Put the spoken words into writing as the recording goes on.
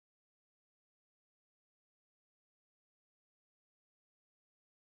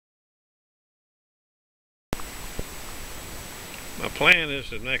My plan is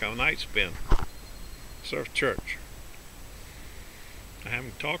to make a night spin. Surf church. I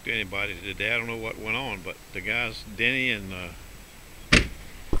haven't talked to anybody today. I don't know what went on, but the guys, Denny and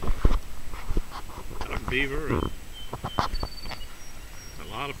Beaver, and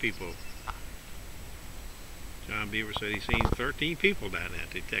a lot of people. John Beaver said he's seen 13 people down there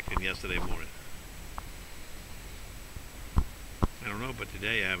detecting yesterday morning. I don't know, but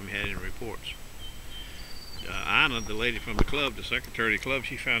today I haven't had any reports. Anna, the lady from the club, the secretary of the club,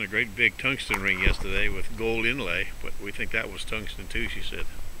 she found a great big tungsten ring yesterday with gold inlay, but we think that was tungsten too, she said.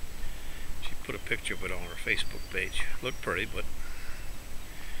 She put a picture of it on her Facebook page. Looked pretty, but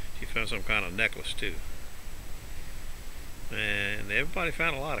she found some kind of necklace too. And everybody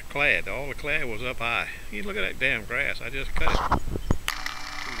found a lot of clad. All the clad was up high. You look at that damn grass. I just cut it 2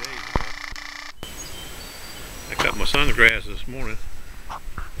 days ago. I cut my son's grass this morning.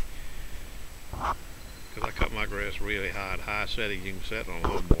 Because I cut my grass really high. The high setting you can set on a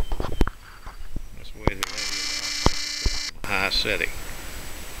little more. That's the way that is. High setting.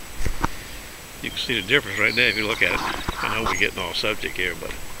 You can see the difference right there if you look at it. I know we're getting off subject here,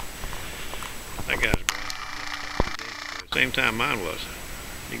 but that guy's grass was the same time mine was.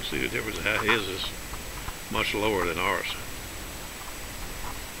 You can see the difference of how his is much lower than ours.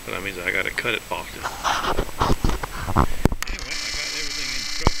 But that means I got to cut it often. Anyway, I got everything in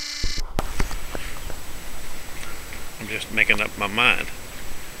the truck. I'm just making up my mind.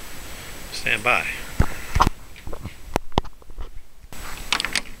 Stand by.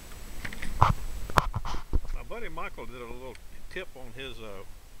 My buddy Michael did a little tip on his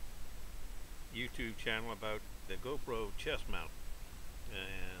YouTube channel about the GoPro chest mount,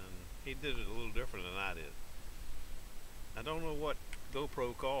 and he did it a little different than I did. I don't know what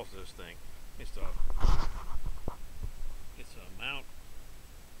GoPro calls this thing. It's a mount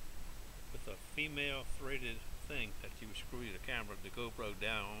with a female threaded thing that you screw the camera, the GoPro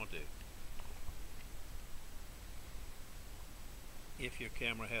down onto. If your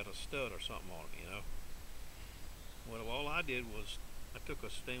camera had a stud or something on it, you know. Well, all I did was I took a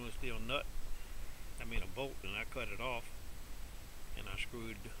stainless steel nut, a bolt, and I cut it off, and I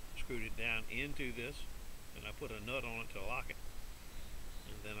screwed it down into this, and I put a nut on it to lock it,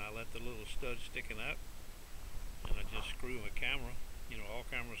 and then I let the little stud sticking out, and I just screw my camera. You know, all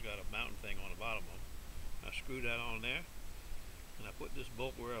cameras got a mounting thing on the bottom of them. I screwed that on there, and I put this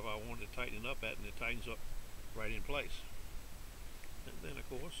bolt wherever I wanted to tighten it up at, and it tightens up right in place. And then, of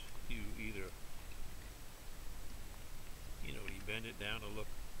course, you either, you bend it down to look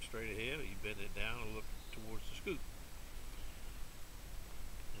straight ahead, or you bend it down to look towards the scoop.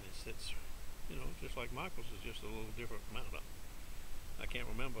 And it sits, just like Michael's, is just a little different mount up. I can't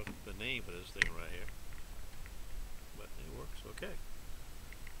remember the name of this thing right here, but it works okay.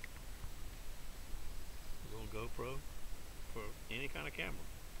 A little GoPro for any kind of camera.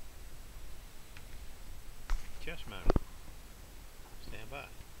 Chest mounted. Stand by.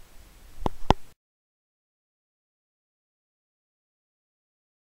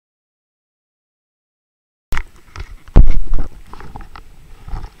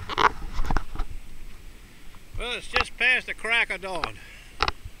 Well, it's just past the crack of dawn.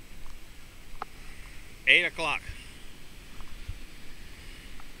 8 o'clock.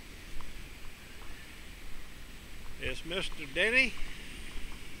 It's Mr. Denny.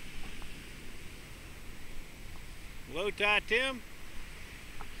 Low tide Tim.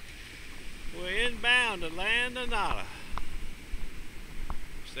 We're inbound to land of Nada.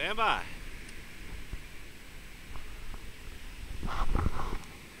 Stand by.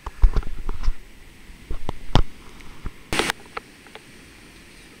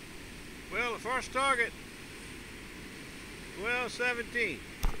 Well, the first target, 1217.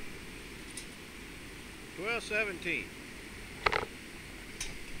 1217.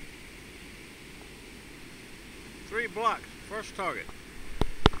 3 blocks, first target.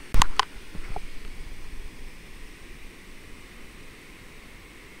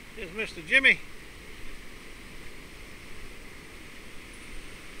 Here's Mr. Jimmy.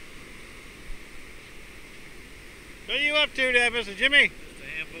 What are you up to there, Mr. Jimmy? Just a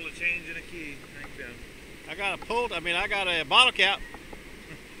handful of change and a key. Thanks, Ben. I got a pulled, I got a bottle cap.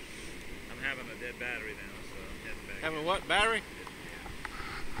 I'm having a dead battery now, so I'm heading back. Having what, battery?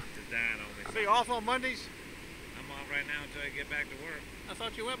 Just dying on me. So you off on Mondays? I'm off right now until I get back to work. I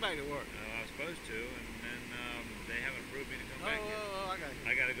thought you went back to work. I was supposed to, and then they haven't approved me to come back yet. I got you.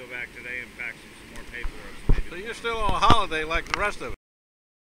 I got to go back today and fax some more paperwork. So you're still on a holiday like the rest of it?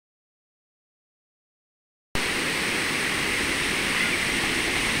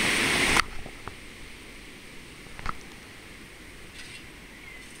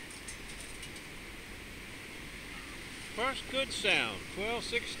 First good sound,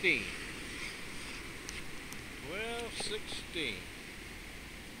 1216. 1216.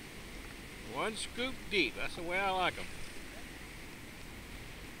 One scoop deep, that's the way I like them.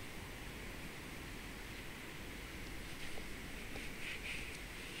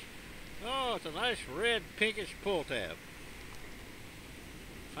 Oh, it's a nice red pinkish pull tab.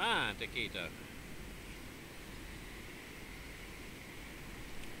 Fine taquito.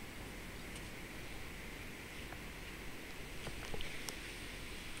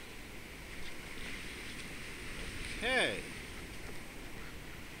 Okay.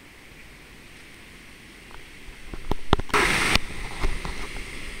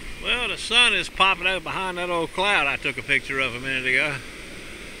 Well, the sun is popping out behind that old cloud I took a picture of a minute ago.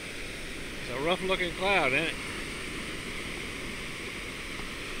 It's a rough looking cloud, isn't it?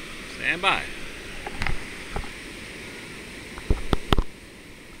 Stand by.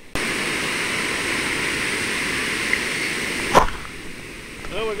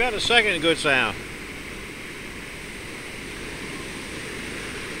 Well, we got a second good sound.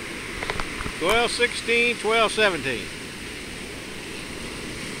 1216, 1217.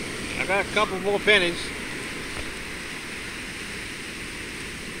 I got a couple more pennies.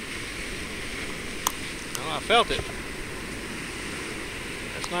 Oh, I felt it.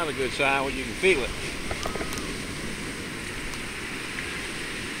 That's not a good sign when you can feel it.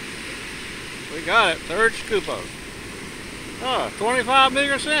 We got it, third scoop-o. Oh, 25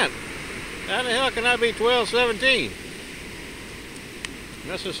 megapercent. How the hell can that be 1217?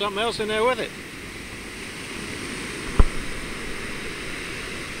 Unless there's something else in there with it.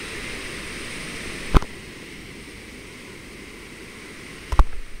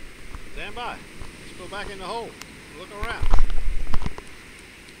 Stand by. Let's go back in the hole. Look around.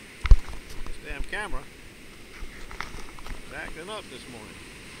 This damn camera is acting up this morning.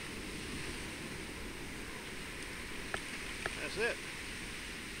 That's it.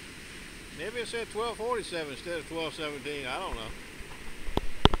 Maybe it said 1247 instead of 1217. I don't know.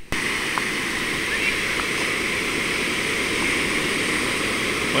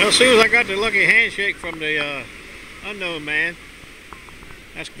 Well, as soon as I got the lucky handshake from the unknown man,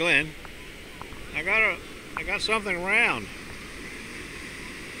 that's Glenn, I got something round.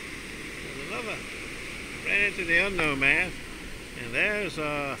 There's another, ran into the unknown man, and there's,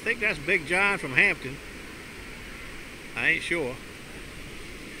 I think that's Big John from Hampton. I ain't sure.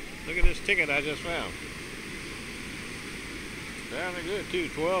 Look at this ticket I just found. Sounding good too,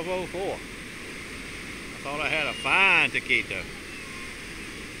 1204. I thought I had a fine taquito.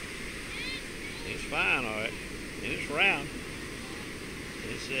 It's fine, alright. And it's round.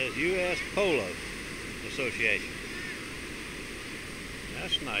 It says U.S. Polo Association.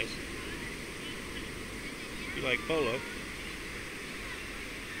 That's nice. If you like polo.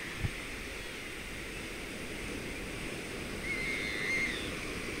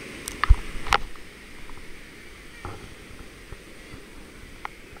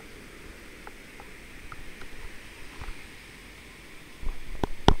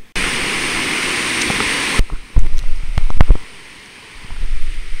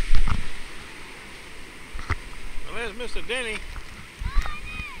 There's Mr. Denny.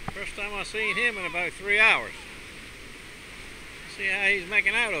 First time I seen him in about 3 hours. See how he's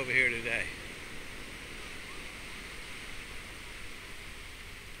making out over here today.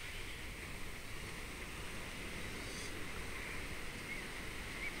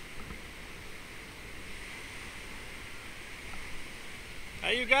 How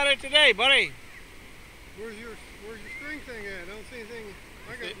you got it today, buddy? Where's your string thing at? I don't see anything.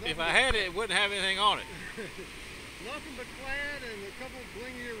 I got If I had it, it wouldn't have anything on it. nothing but clad and a couple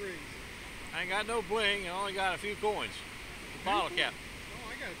bling earrings. I ain't got no bling. I only got a few coins. A bottle cap. Oh,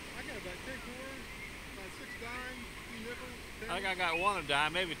 I got about 10 quarters, about 6 dimes, 2 nickels, 10. I think I got 1 a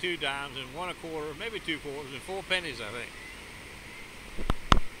dime, maybe 2 dimes, and 1 a quarter, maybe 2 quarters, and 4 pennies, I think.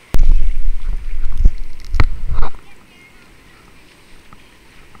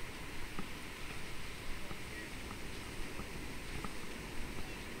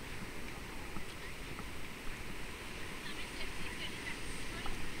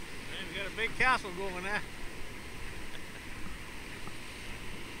 Big castle going there.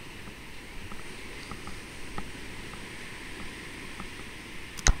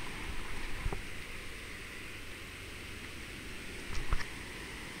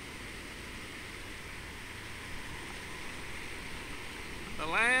 The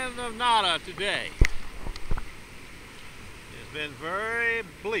land of nada today. It's been very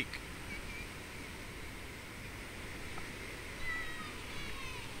bleak.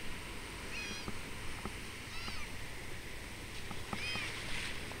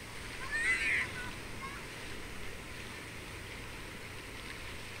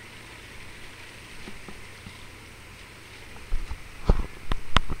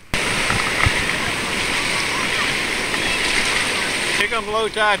 Tim, Low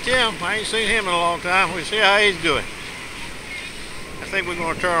Tide Tim. I ain't seen him in a long time. We'll see how he's doing. I think we're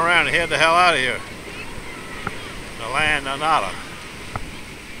going to turn around and head the hell out of here. The land of nada.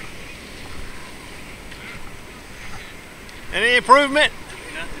 Any improvement?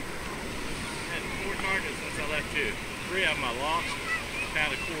 Nothing. Had 4 targets since I left you. 3 of them I lost.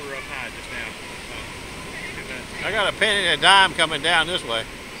 Found a quarter up high just now. So, I got a penny and a dime coming down this way.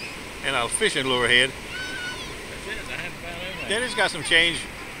 And a fishing lure head. that's it. I haven't found anything. Denny's got some change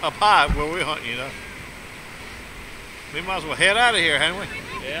up high where we're hunting, you know. We might as well head out of here, haven't we?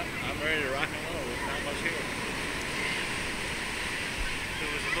 Yeah, I'm ready to rock and roll. There's not much here. If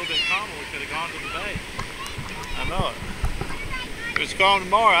it was a little bit calmer, we could have gone to the bay. I know it. If it's calm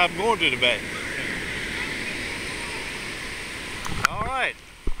tomorrow, I'm going to the bay. All right.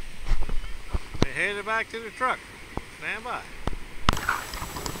 We're headed back to the truck. Stand by.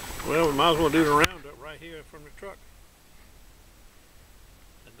 Well, we might as well do the roundup right here from the truck.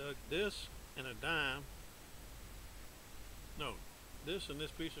 I dug this and a dime. No, this and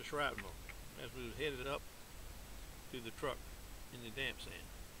this piece of shrapnel as we was headed up to the truck in the damp sand.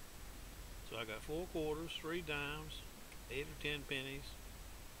 So I got 4 quarters, 3 dimes, 8 or 10 pennies,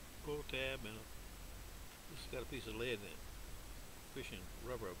 pull tab, and this has got a piece of lead in it. Fishing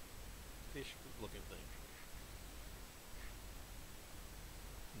rubber, fish looking thing.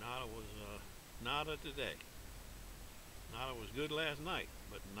 Nada was nada today. Nada was good last night,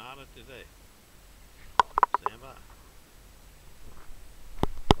 but nada today. Stand by.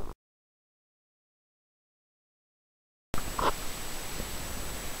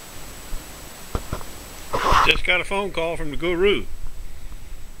 Just got a phone call from the guru.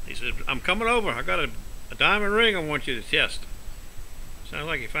 He said, I'm coming over. I got a diamond ring I want you to test. Sounds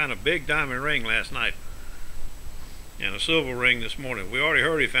like he found a big diamond ring last night. And a silver ring this morning. We already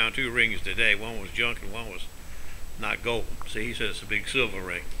heard he found 2 rings today. One was junk and one was not gold. See, he said it's a big silver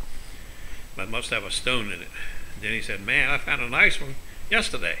ring. But it must have a stone in it. And then he said, man, I found a nice one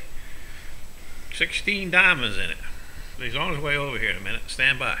yesterday. 16 diamonds in it. So he's on his way over here in a minute.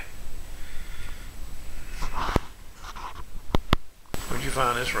 Stand by. Where'd you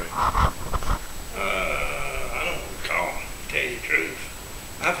find this ring? I don't recall, to tell you the truth.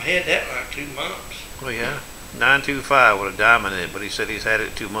 I've had that like 2 months. Oh yeah, 925 with a diamond in it, but he said he's had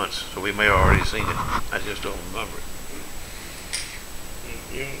it 2 months, so we may have already seen it. I just don't remember it.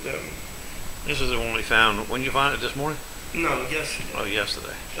 You know, This is the one we found. When did you find it this morning? no, yesterday. Oh,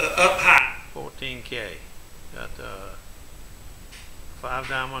 yesterday. Up high. 14K. Got 5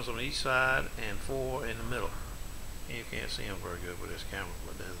 diamonds on each side and 4 in the middle. You can't see them very good with this camera,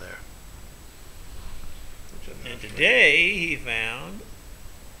 but they're there. And today he found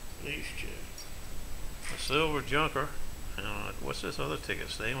These 2. a silver junker. What's this other ticket?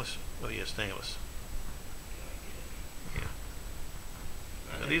 Stainless? Oh yeah, stainless. Yeah.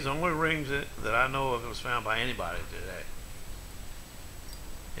 So these are the only rings that I know of that was found by anybody today.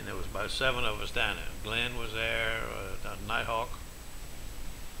 And there was about 7 of us down there. Glenn was there, Nighthawk.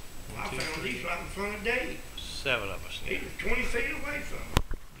 Well, I found these right in front of Dave. 7 of us. He was 20 feet away from me.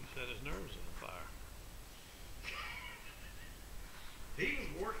 He said his nerves was on fire. He was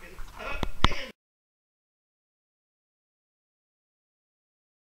working up and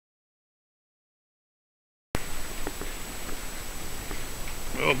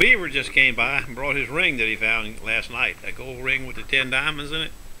Well, Beaver just came by and brought his ring that he found last night. That gold ring with the 10 diamonds in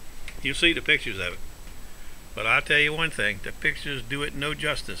it. You'll see the pictures of it. But I'll tell you one thing, the pictures do it no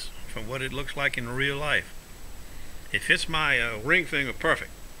justice from what it looks like in real life. It fits my ring finger perfect.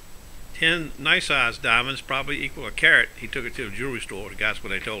 10 nice sized diamonds probably equal a carat. He took it to the jewelry store. That's what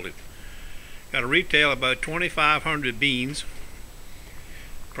they told him. Got a retail about 2,500 beans.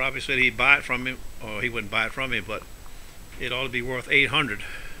 Probably said he'd buy it from him, or he wouldn't buy it from him, but it ought to be worth 800,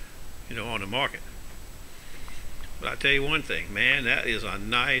 you know, on the market. But I tell you one thing, man, that is a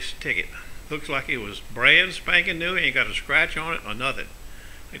nice ticket. Looks like it was brand spanking new. Ain't got a scratch on it or nothing.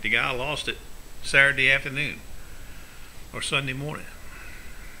 Like the guy lost it Saturday afternoon or Sunday morning.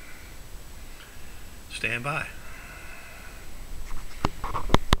 Stand by.